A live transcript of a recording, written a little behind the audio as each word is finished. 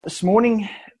this morning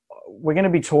we're going to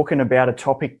be talking about a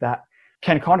topic that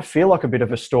can kind of feel like a bit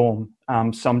of a storm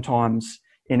sometimes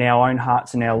in our own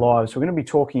hearts and our lives. We're going to be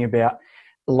talking about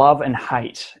love and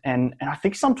hate. And I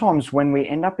think sometimes when we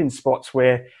end up in spots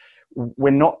where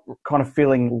we're not kind of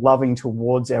feeling loving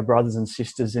towards our brothers and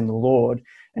sisters in the Lord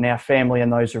and our family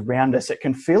and those around us, it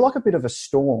can feel like a bit of a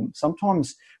storm.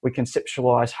 Sometimes we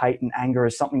conceptualize hate and anger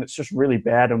as something that's just really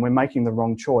bad and we're making the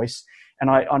wrong choice. And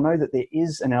I know that there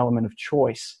is an element of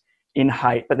choice in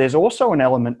hate, but there's also an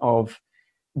element of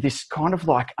this kind of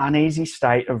like uneasy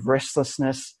state of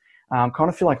restlessness, kind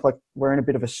of feel like we're in a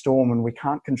bit of a storm and we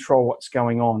can't control what's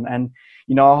going on. And,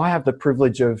 you know, I have the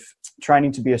privilege of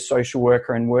training to be a social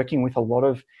worker and working with a lot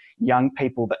of young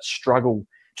people that struggle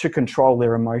to control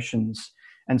their emotions.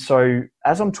 And so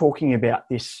as I'm talking about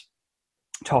this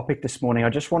topic this morning,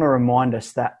 I just want to remind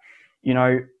us that, you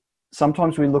know,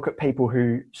 sometimes we look at people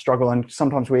who struggle, and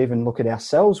sometimes we even look at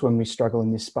ourselves when we struggle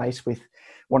in this space with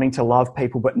wanting to love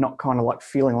people, but not kind of like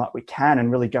feeling like we can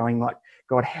and really going like,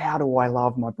 God, how do I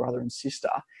love my brother and sister?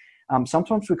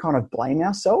 Sometimes we kind of blame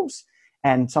ourselves,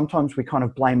 and sometimes we kind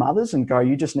of blame others and go,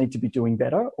 you just need to be doing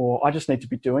better, or I just need to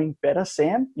be doing better,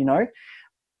 Sam. You know,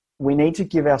 we need to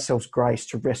give ourselves grace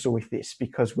to wrestle with this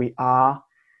because we are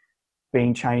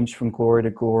being changed from glory to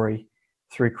glory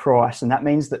through Christ. And that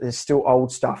means that there's still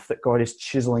old stuff that God is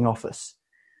chiseling off us.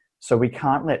 So we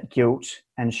can't let guilt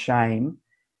and shame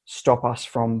stop us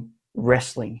from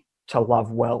wrestling to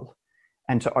love well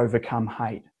and to overcome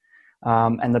hate.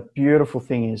 And the beautiful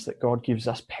thing is that God gives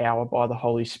us power by the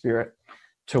Holy Spirit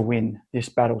to win this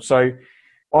battle. So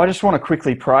I just want to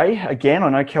quickly pray. Again, I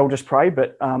know Kel just prayed,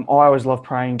 but I always love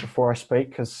praying before I speak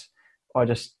because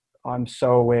I'm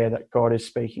so aware that God is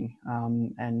speaking,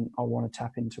 and I want to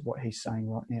tap into what he's saying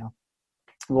right now.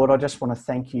 Lord, I just want to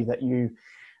thank you that you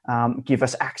give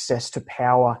us access to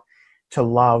power, to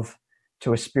love,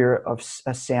 to a spirit of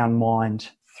a sound mind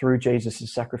through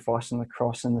Jesus' sacrifice on the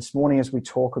cross. And this morning, as we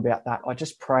talk about that, I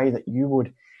just pray that you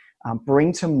would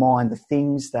bring to mind the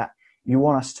things that you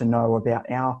want us to know about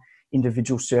our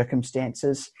individual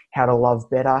circumstances, how to love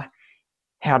better,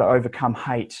 how to overcome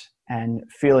hate and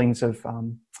feelings of,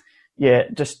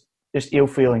 just ill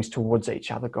feelings towards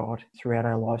each other, God, throughout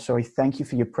our lives. So we thank you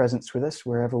for your presence with us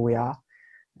wherever we are.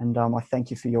 And I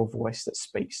thank you for your voice that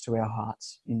speaks to our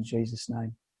hearts in Jesus'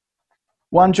 name.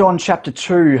 1 John chapter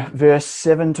 2, verse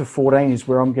 7 to 14 is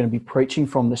where I'm going to be preaching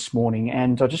from this morning.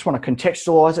 And I just want to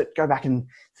contextualize it, go back and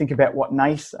think about what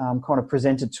Nath kind of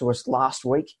presented to us last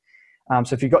week.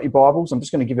 So if you've got your Bibles, I'm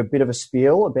just going to give a bit of a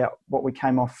spiel about what we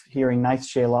came off hearing Nath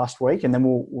share last week, and then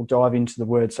we'll dive into the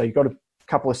Word. So you've got a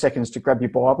couple of seconds to grab your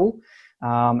Bible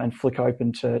and flick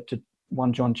open to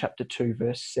 1 John chapter 2,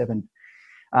 verse 7.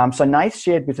 So Nath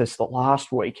shared with us that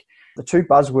last week, the two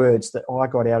buzzwords that I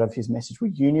got out of his message were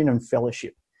union and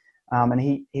fellowship. And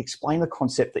he explained the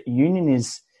concept that union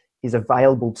is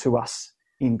available to us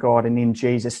in God and in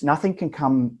Jesus. Nothing can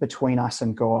come between us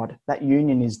and God. That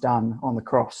union is done on the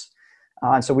cross.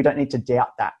 And so we don't need to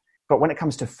doubt that. But when it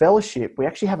comes to fellowship, we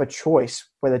actually have a choice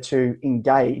whether to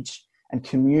engage and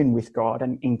commune with God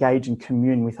and engage and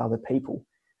commune with other people.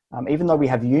 Even though we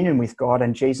have union with God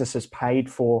and Jesus has paid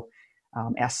for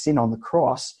our sin on the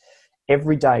cross,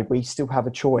 every day we still have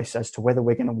a choice as to whether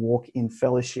we're going to walk in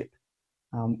fellowship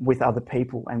with other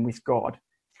people and with God.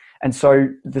 And so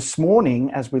this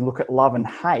morning, as we look at love and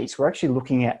hate, we're actually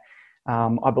looking at,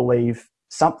 I believe,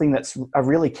 something that's a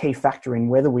really key factor in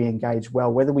whether we engage well,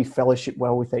 whether we fellowship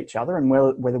well with each other, and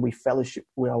whether we fellowship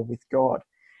well with God.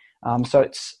 So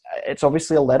it's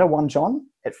obviously a letter, 1 John.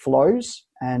 It flows,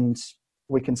 and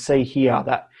we can see here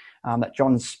that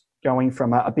John's going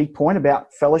from a big point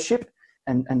about fellowship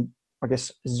and I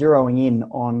guess zeroing in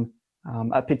on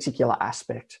a particular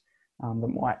aspect that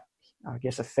might, I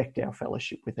guess, affect our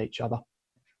fellowship with each other.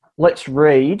 Let's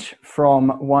read from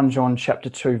 1 John chapter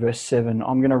 2, verse 7.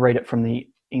 I'm going to read it from the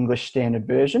English Standard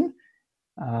Version,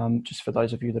 just for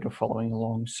those of you that are following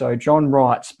along. So John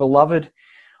writes, "Beloved,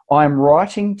 I am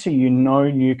writing to you no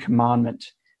new commandment,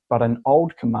 but an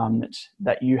old commandment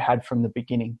that you had from the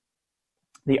beginning.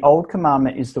 The old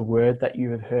commandment is the word that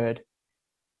you have heard.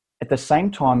 At the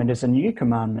same time, it is a new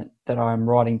commandment that I am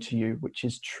writing to you, which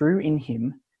is true in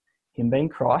him being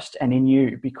Christ, and in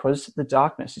you, because the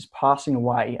darkness is passing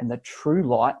away and the true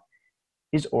light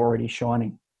is already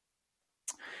shining."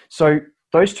 So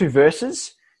those two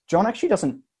verses, John actually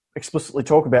doesn't explicitly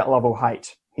talk about love or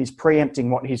hate. He's preempting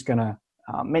what he's going to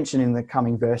mention in the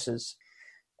coming verses.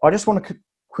 I just want to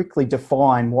quickly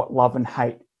define what love and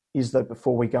hate is, though,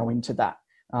 before we go into that,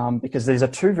 because these are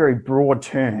two very broad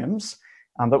terms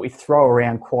that we throw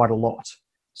around quite a lot.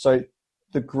 So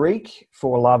the Greek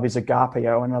for love is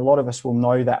agapeo, and a lot of us will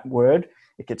know that word.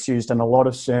 It gets used in a lot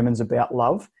of sermons about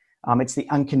love. It's the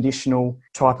unconditional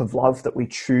type of love that we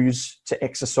choose to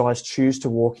exercise, choose to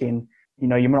walk in. You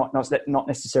know, you might not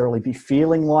necessarily be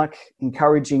feeling like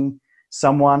encouraging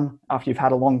someone after you've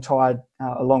had a long,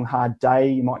 hard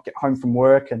day. You might get home from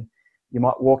work and you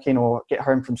might walk in, or get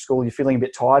home from school, you're feeling a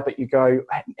bit tired, but you go,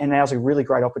 and now's a really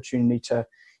great opportunity to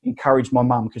encourage my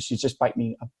mum because she's just baked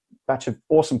me a batch of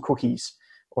awesome cookies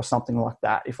or something like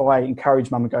that. If I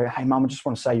encourage mum and go, hey mum, I just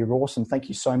want to say you're awesome. Thank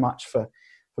you so much for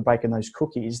baking those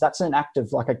cookies. That's an act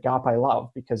of like agape love,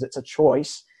 because it's a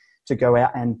choice to go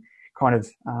out and kind of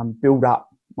build up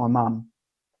my mum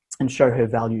and show her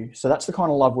value. So that's the kind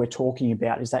of love we're talking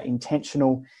about, is that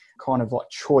intentional kind of like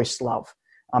choice love.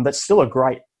 That's still a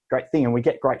great thing, and we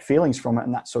get great feelings from it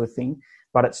and that sort of thing.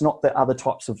 But it's not the other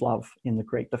types of love in the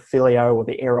Greek, the phileo or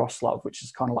the eros love, which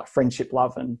is kind of like friendship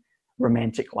love and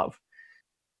romantic love.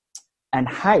 And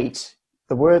hate,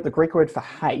 the Greek word for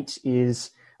hate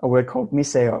is a word called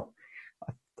miseo.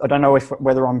 I don't know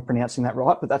whether I'm pronouncing that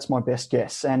right, but that's my best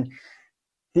guess. And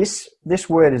this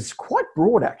word is quite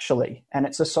broad, actually, and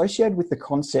it's associated with the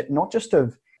concept not just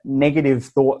of negative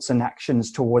thoughts and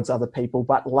actions towards other people,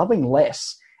 but loving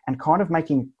less and kind of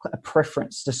making a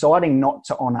preference, deciding not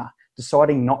to honor,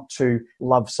 deciding not to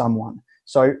love someone.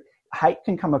 So hate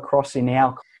can come across in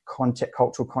our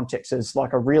cultural context as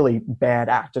like a really bad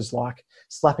act, as like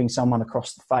slapping someone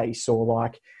across the face or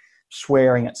like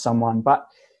swearing at someone. But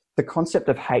the concept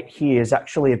of hate here is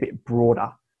actually a bit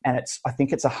broader, and I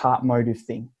think it's a heart motive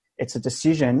thing. It's a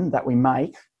decision that we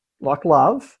make, like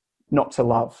love, not to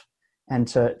love, and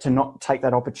to not take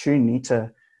that opportunity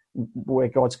to where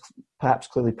God's perhaps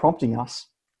clearly prompting us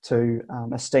to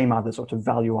esteem others or to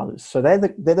value others. So they're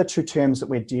the two terms that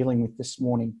we're dealing with this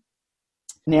morning.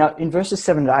 Now, in verses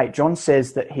 7 to 8, John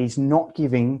says that he's not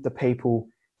giving the people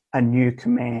a new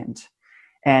command.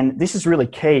 And this is really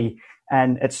key.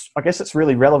 And I guess it's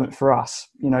really relevant for us.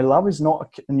 You know, love is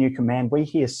not a new command. We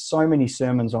hear so many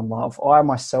sermons on love. I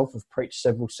myself have preached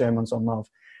several sermons on love.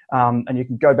 And you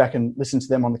can go back and listen to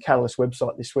them on the Catalyst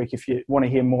website this week if you want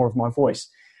to hear more of my voice.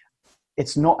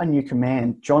 It's not a new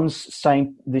command. John's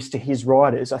saying this to his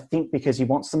writers, I think, because he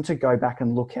wants them to go back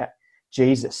and look at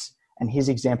Jesus and his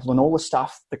example and all the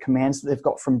stuff, the commands that they've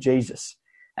got from Jesus.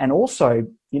 And also,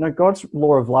 you know, God's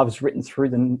law of love is written through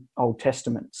the Old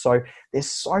Testament. So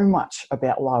there's so much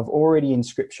about love already in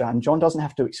Scripture, and John doesn't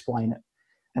have to explain it.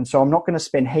 And so I'm not going to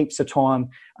spend heaps of time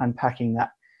unpacking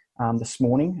that this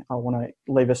morning. I want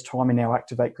to leave us time in our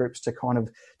Activate groups to kind of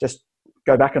just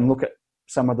go back and look at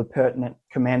some of the pertinent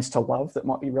commands to love that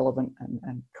might be relevant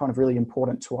and kind of really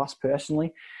important to us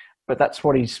personally. But that's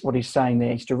what he's saying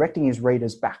there. He's directing his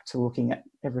readers back to looking at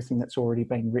everything that's already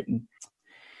been written.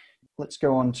 Let's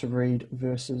go on to read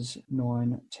verses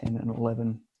 9, 10 and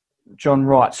 11. John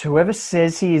writes, "Whoever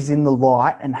says he is in the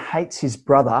light and hates his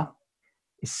brother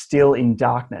is still in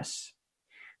darkness.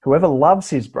 Whoever loves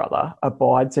his brother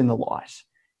abides in the light,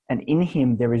 and in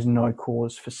him there is no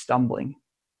cause for stumbling.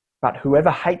 But whoever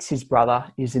hates his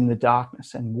brother is in the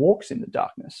darkness and walks in the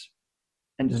darkness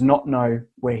and does not know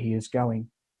where he is going,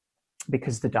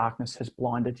 because the darkness has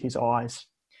blinded his eyes."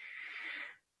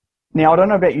 Now, I don't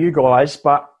know about you guys,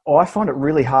 but I find it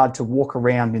really hard to walk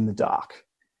around in the dark.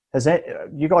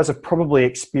 You guys have probably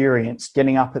experienced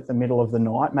getting up at the middle of the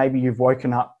night. Maybe you've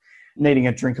woken up needing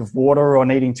a drink of water or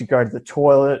needing to go to the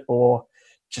toilet or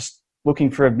just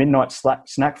looking for a midnight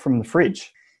snack from the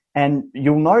fridge. And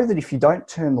you'll know that if you don't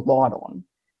turn the light on,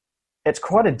 it's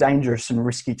quite a dangerous and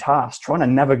risky task trying to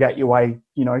navigate your way,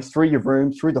 you know, through your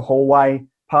room, through the hallway,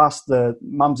 past the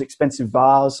mum's expensive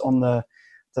vase on the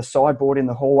sideboard in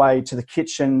the hallway to the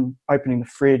kitchen, opening the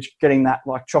fridge, getting that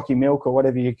like chalky milk or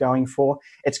whatever you're going for.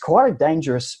 It's quite a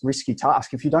dangerous, risky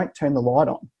task if you don't turn the light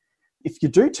on. If you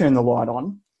do turn the light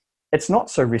on, it's not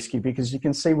so risky because you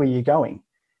can see where you're going.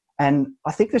 And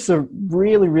I think this is a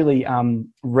really, really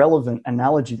relevant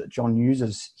analogy that John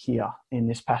uses here in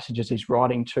this passage as he's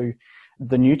writing to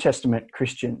the New Testament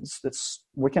Christians.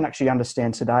 We can actually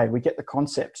understand today. We get the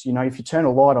concepts. You know, if you turn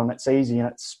a light on, it's easy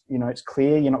and it's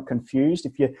clear. You're not confused.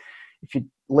 If you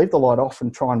leave the light off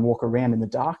and try and walk around in the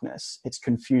darkness, it's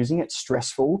confusing. It's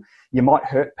stressful. You might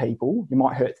hurt people. You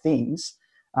might hurt things.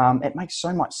 It makes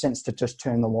so much sense to just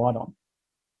turn the light on.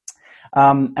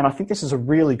 And I think this is a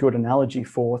really good analogy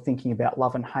for thinking about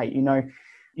love and hate. You know,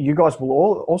 you guys will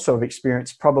also have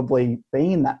experienced probably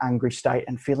being in that angry state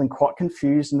and feeling quite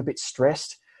confused and a bit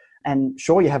stressed. And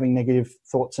sure, you're having negative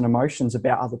thoughts and emotions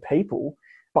about other people,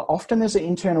 but often there's an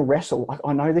internal wrestle. Like,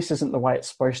 I know this isn't the way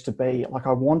it's supposed to be. Like,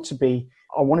 I want to be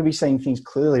seeing things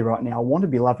clearly right now. I want to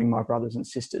be loving my brothers and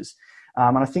sisters.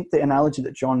 And I think the analogy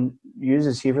that John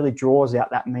uses here really draws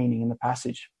out that meaning in the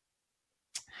passage.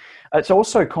 It's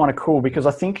also kind of cool because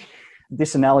I think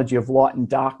this analogy of light and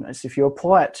darkness, if you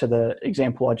apply it to the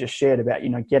example I just shared about,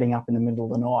 getting up in the middle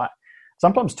of the night,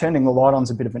 sometimes turning the light on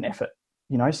is a bit of an effort.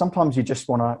 Sometimes you just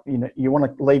want to, you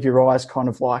want to leave your eyes kind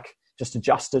of like just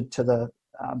adjusted to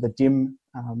the dim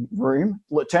room.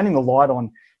 Turning the light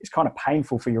on is kind of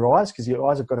painful for your eyes because your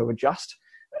eyes have got to adjust.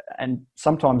 And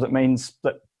sometimes it means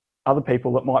that other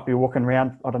people that might be walking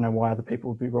around, I don't know why other people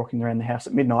would be walking around the house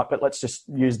at midnight, but let's just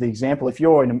use the example. If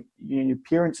your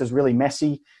appearance is really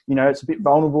messy, it's a bit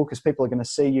vulnerable because people are going to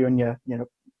see you and you're,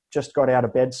 just got out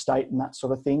of bed state and that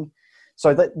sort of thing.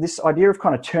 So that this idea of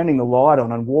kind of turning the light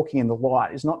on and walking in the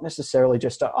light is not necessarily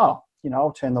just I'll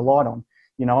turn the light on,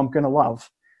 I'm going to love.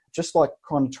 Just like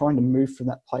kind of trying to move from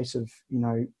that place of,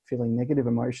 feeling negative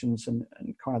emotions and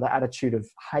kind of the attitude of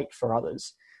hate for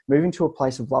others, moving to a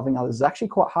place of loving others is actually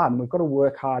quite hard. And we've got to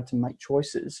work hard to make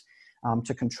choices,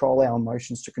 to control our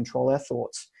emotions, to control our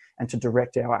thoughts, and to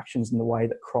direct our actions in the way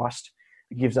that Christ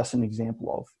gives us an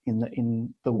example of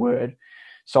in the Word.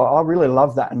 So I really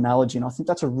love that analogy. And I think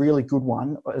that's a really good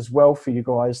one as well for you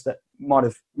guys that might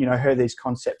have, heard these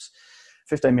concepts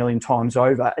 15 million times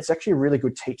over. It's actually a really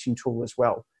good teaching tool as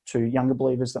well to younger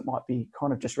believers that might be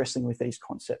kind of just wrestling with these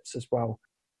concepts as well.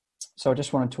 So I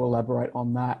just wanted to elaborate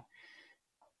on that.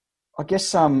 I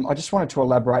guess I just wanted to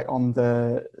elaborate on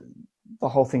the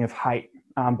whole thing of hate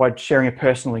by sharing a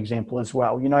personal example as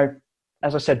well.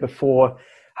 As I said before,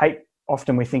 hate,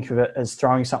 often we think of it as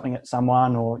throwing something at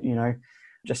someone or,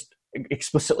 just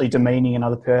explicitly demeaning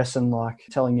another person, like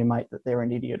telling your mate that they're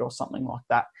an idiot or something like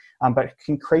that. But it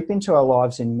can creep into our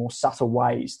lives in more subtle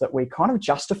ways that we kind of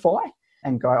justify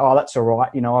and go, oh, that's all right.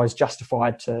 I was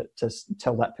justified to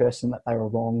tell that person that they were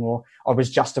wrong, or I was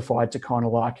justified to kind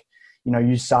of like,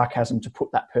 use sarcasm to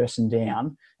put that person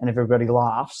down, and everybody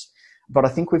laughs. But I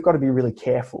think we've got to be really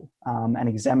careful and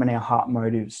examine our heart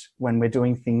motives when we're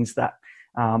doing things that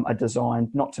are designed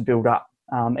not to build up.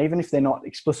 Even if they're not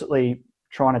explicitly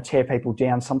trying to tear people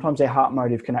down, sometimes our heart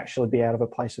motive can actually be out of a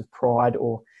place of pride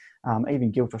or even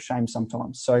guilt or shame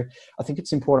sometimes. So I think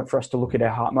it's important for us to look at our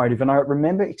heart motive. And I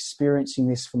remember experiencing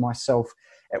this for myself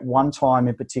at one time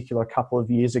in particular, a couple of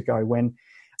years ago, when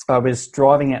I was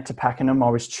driving out to Pakenham. I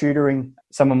was tutoring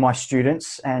some of my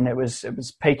students, and it was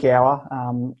peak hour.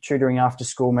 Tutoring after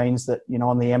school means that,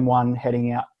 on the M1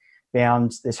 heading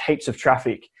outbound, there's heaps of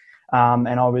traffic. And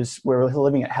we were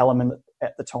living at Hellerman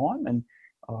at the time, and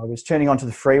I was turning onto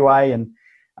the freeway, and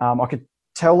I could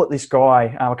tell that this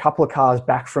guy, a couple of cars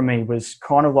back from me, was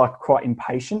kind of like quite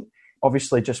impatient,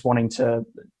 obviously just wanting to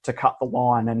cut the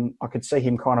line. And I could see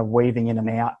him kind of weaving in and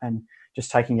out and just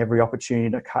taking every opportunity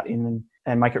to cut in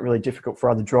and make it really difficult for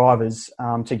other drivers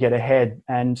to get ahead.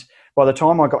 And by the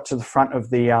time I got to the front of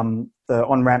the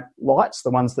on-ramp lights,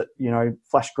 the ones that,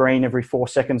 flash green every 4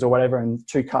 seconds or whatever, and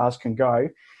two cars can go,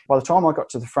 by the time I got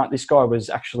to the front, this guy was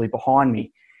actually behind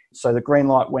me. So the green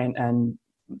light went, and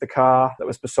the car that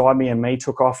was beside me and me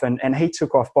took off, and he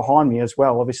took off behind me as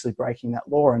well, obviously breaking that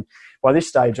law. And by this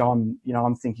stage, I'm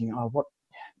thinking, oh,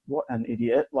 what an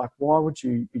idiot. Like, why would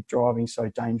you be driving so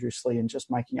dangerously and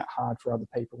just making it hard for other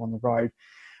people on the road?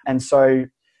 And so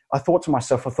I thought to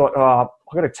myself, I've got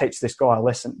to teach this guy a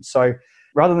lesson. So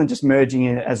rather than just merging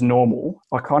in as normal,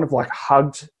 I kind of like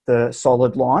hugged the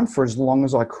solid line for as long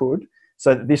as I could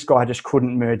so that this guy just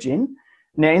couldn't merge in.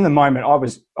 Now, in the moment, I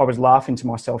was laughing to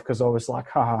myself because I was like,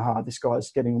 ha, this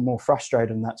guy's getting more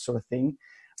frustrated and that sort of thing.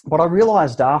 But I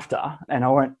realised after, and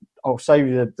I'll save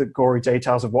you the gory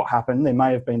details of what happened. There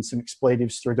may have been some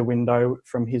expletives through the window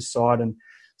from his side and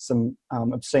some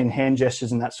obscene hand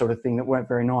gestures and that sort of thing that weren't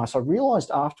very nice. I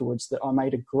realised afterwards that I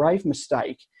made a grave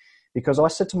mistake because I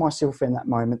said to myself in that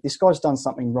moment, this guy's done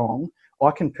something wrong.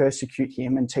 I can persecute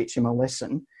him and teach him a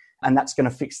lesson, and that's going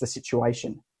to fix the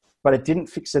situation. But it didn't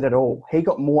fix it at all. He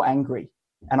got more angry.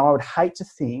 And I would hate to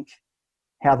think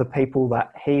how the people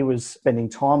that he was spending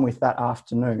time with that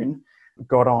afternoon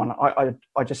got on.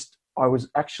 I was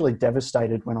actually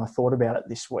devastated when I thought about it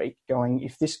this week, going,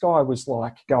 if this guy was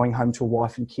like going home to a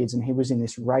wife and kids and he was in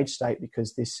this rage state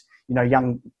because this,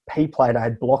 young P plater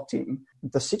had blocked him,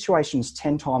 the situation's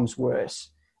 10 times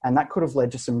worse. And that could have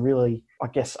led to some really, I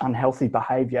guess, unhealthy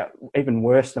behaviour, even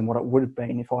worse than what it would have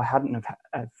been if I hadn't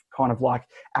have kind of like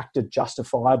acted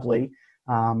justifiably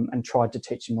and tried to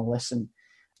teach him a lesson.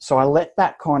 So I let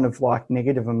that kind of like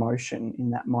negative emotion in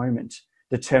that moment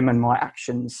determine my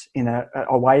actions in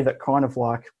a way that kind of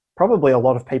like, probably a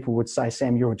lot of people would say,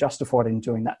 Sam, you were justified in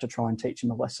doing that to try and teach him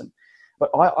a lesson.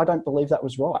 But I don't believe that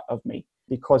was right of me,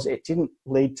 because it didn't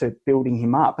lead to building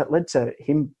him up. It led to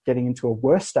him getting into a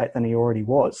worse state than he already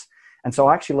was. And so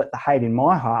I actually let the hate in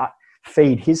my heart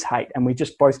feed his hate, and we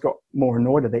just both got more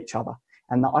annoyed at each other.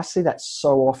 And I see that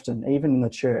so often, even in the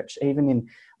church, even in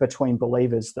between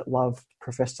believers that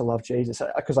profess to love Jesus,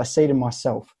 because I see it in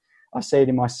myself. I see it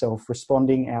in myself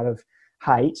responding out of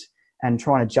hate and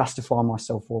trying to justify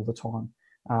myself all the time.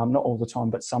 Not all the time,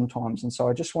 but sometimes. And so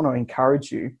I just want to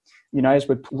encourage you, as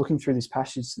we're looking through this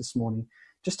passage this morning,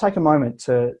 just take a moment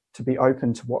to be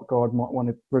open to what God might want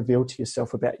to reveal to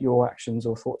yourself about your actions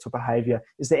or thoughts or behaviour.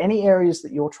 Is there any areas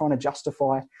that you're trying to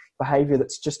justify behaviour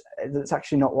that's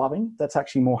actually not loving, that's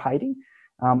actually more hating?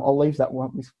 I'll leave that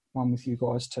one with you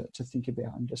guys to think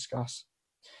about and discuss.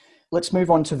 Let's move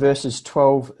on to verses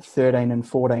 12, 13 and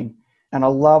 14. And I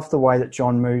love the way that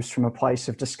John moves from a place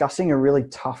of discussing a really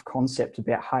tough concept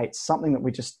about hate, something that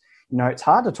we just, it's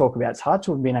hard to talk about. It's hard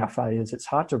to admit our failures. It's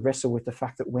hard to wrestle with the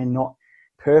fact that we're not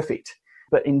perfect.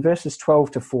 But in verses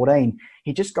 12 to 14,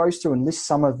 he just goes through and lists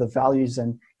some of the values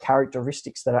and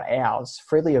characteristics that are ours,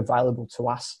 freely available to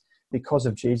us because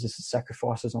of Jesus'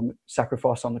 sacrifice on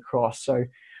the cross. So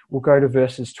we'll go to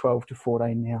verses 12 to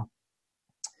 14 now.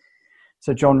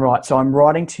 So John writes, I'm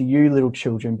writing to you, little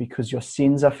children, because your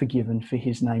sins are forgiven for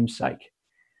his name's sake.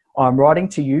 I'm writing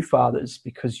to you, fathers,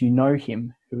 because you know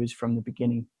him who is from the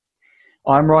beginning.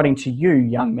 I'm writing to you,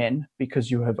 young men, because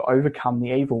you have overcome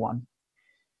the evil one.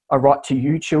 I write to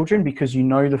you, children, because you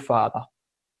know the Father.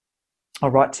 I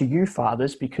write to you,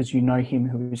 fathers, because you know him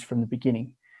who is from the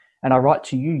beginning. And I write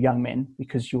to you, young men,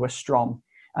 because you are strong,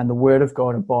 and the word of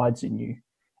God abides in you,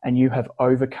 and you have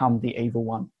overcome the evil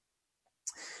one.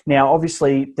 Now,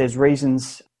 obviously, there's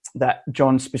reasons that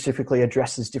John specifically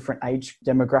addresses different age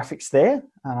demographics there,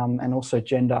 and also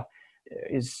gender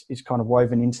is kind of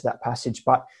woven into that passage.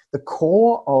 But the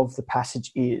core of the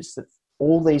passage is that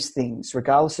all these things,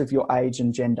 regardless of your age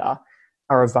and gender,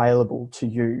 are available to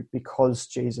you because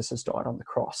Jesus has died on the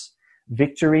cross.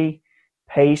 Victory,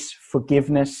 peace,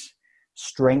 forgiveness,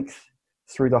 strength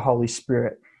through the Holy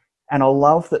Spirit. And I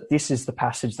love that this is the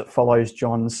passage that follows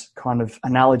John's kind of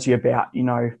analogy about,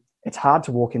 it's hard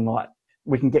to walk in light.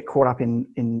 We can get caught up in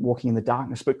walking in the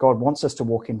darkness, but God wants us to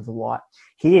walk into the light.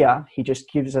 Here, he just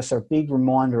gives us a big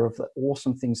reminder of the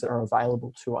awesome things that are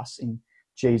available to us in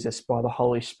Jesus by the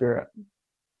Holy Spirit.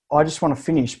 I just want to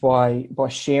finish by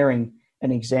sharing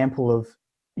an example of,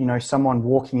 someone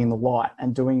walking in the light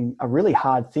and doing a really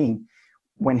hard thing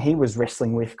when he was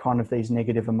wrestling with kind of these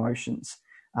negative emotions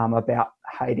about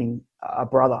hating a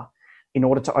brother, in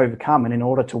order to overcome and in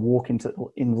order to walk in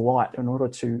the light, in order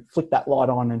to flick that light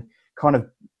on and kind of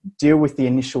deal with the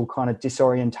initial kind of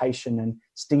disorientation and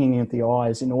stinging of the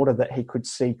eyes in order that he could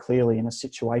see clearly in a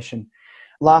situation.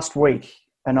 Last week,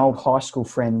 an old high school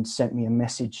friend sent me a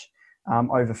message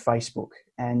over Facebook,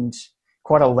 and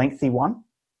quite a lengthy one,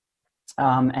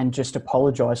 and just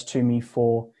apologised to me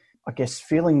for, I guess,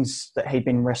 feelings that he'd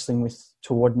been wrestling with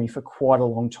toward me for quite a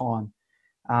long time,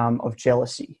 of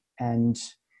jealousy. And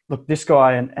look, this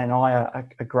guy and I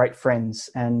are great friends,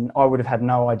 and I would have had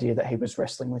no idea that he was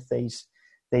wrestling with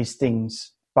these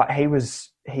things. But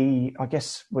he, I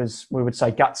guess, was, we would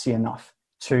say, gutsy enough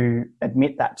to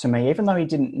admit that to me, even though he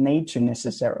didn't need to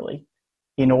necessarily,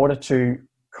 in order to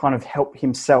kind of help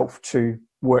himself to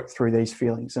work through these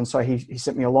feelings. And so he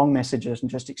sent me a long message and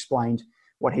just explained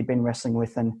what he'd been wrestling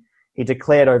with, and he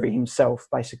declared over himself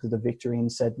basically the victory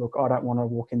and said, look, I don't want to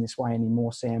walk in this way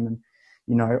anymore, Sam, and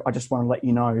I just want to let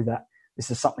you know that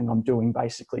this is something I'm doing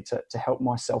basically to help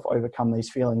myself overcome these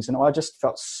feelings. And I just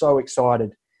felt so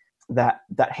excited that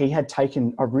he had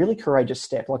taken a really courageous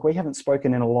step. Like, we haven't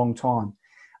spoken in a long time,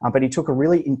 but he took a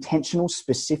really intentional,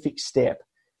 specific step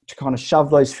to kind of shove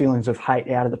those feelings of hate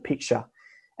out of the picture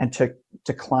and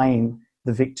to claim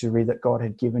the victory that God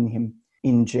had given him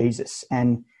in Jesus.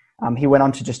 And he went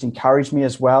on to just encourage me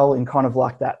as well in kind of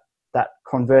like that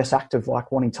converse act of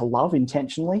like wanting to love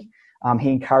intentionally. He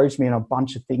encouraged me in a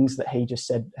bunch of things that he just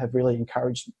said have really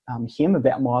encouraged him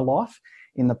about my life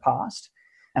in the past.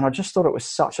 And I just thought it was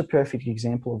such a perfect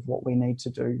example of what we need to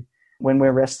do when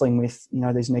we're wrestling with,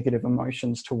 these negative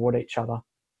emotions toward each other,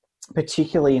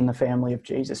 particularly in the family of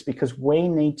Jesus, because we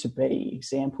need to be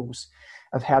examples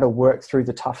of how to work through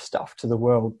the tough stuff to the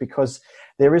world, because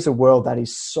there is a world that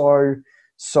is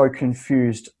so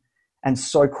confused and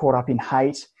so caught up in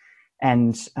hate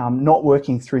and not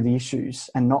working through the issues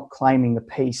and not claiming the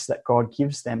peace that God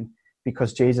gives them,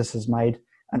 because Jesus has made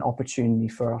an opportunity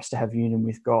for us to have union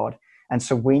with God. And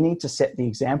so we need to set the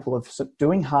example of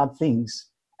doing hard things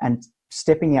and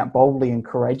stepping out boldly and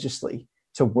courageously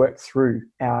to work through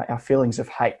our feelings of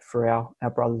hate for our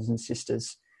brothers and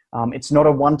sisters. It's not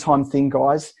a one-time thing,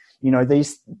 guys.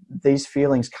 These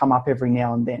feelings come up every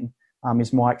now and then,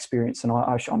 is my experience. And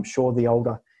I'm sure the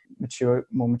older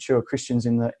more mature Christians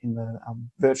in the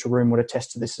virtual room would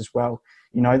attest to this as well.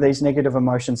 You know, these negative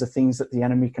emotions are things that the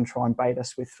enemy can try and bait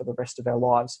us with for the rest of our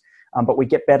lives. But we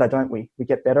get better, don't we? We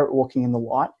get better at walking in the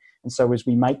light. And so as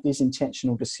we make these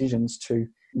intentional decisions to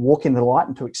walk in the light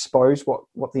and to expose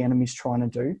what the enemy's trying to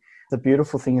do, the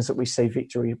beautiful thing is that we see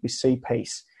victory, we see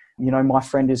peace. You know, my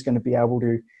friend is going to be able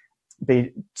to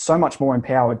be so much more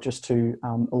empowered just to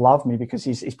love me because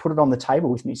he's put it on the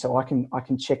table with me, so I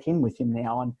can check in with him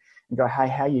now and go, hey,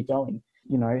 how are you going?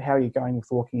 You know, how are you going with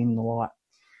walking in the light?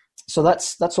 So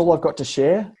that's all I've got to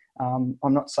share. I'm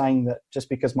not saying that just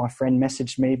because my friend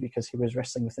messaged me because he was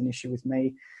wrestling with an issue with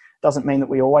me doesn't mean that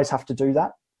we always have to do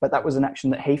that, but that was an action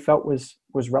that he felt was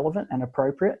relevant and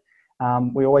appropriate.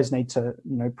 We always need to,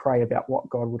 you know, pray about what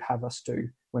God would have us do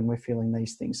when we're feeling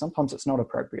these things. Sometimes it's not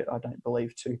appropriate, I don't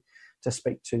believe, to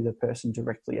speak to the person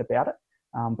directly about it,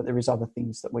 but there is other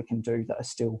things that we can do that are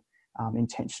still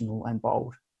intentional and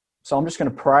bold. So I'm just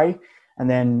going to pray, and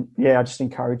then, I just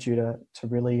encourage you to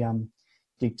really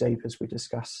dig deep as we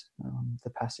discuss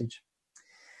the passage.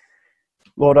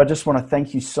 Lord, I just want to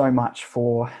thank you so much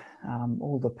for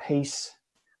all the peace,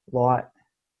 light,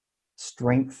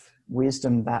 strength,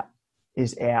 wisdom that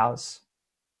is ours,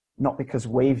 not because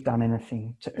we've done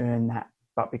anything to earn that,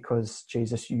 but because,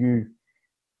 Jesus, you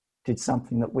did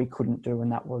something that we couldn't do,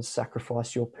 and that was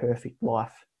sacrifice your perfect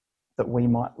life that we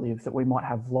might live, that we might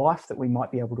have life, that we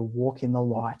might be able to walk in the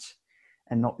light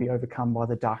and not be overcome by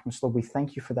the darkness. Lord, we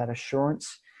thank you for that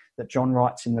assurance that John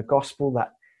writes in the gospel,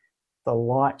 that the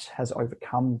light has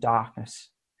overcome darkness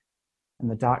and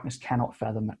the darkness cannot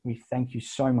fathom it. We thank you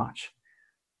so much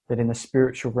that in the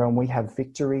spiritual realm we have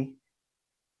victory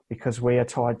because we are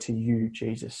tied to you,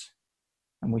 Jesus.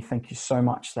 And we thank you so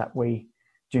much that we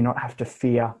do not have to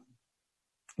fear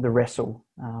the wrestle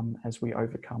as we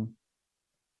overcome.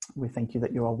 We thank you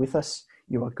that you are with us,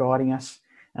 you are guiding us,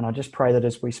 and I just pray that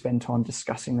as we spend time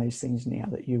discussing these things now,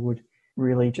 that you would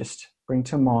really just bring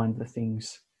to mind the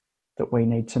things that we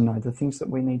need to know, the things that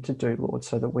we need to do, Lord,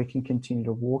 so that we can continue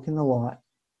to walk in the light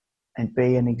and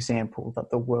be an example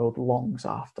that the world longs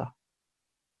after.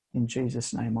 In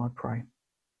Jesus' name I pray.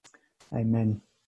 Amen.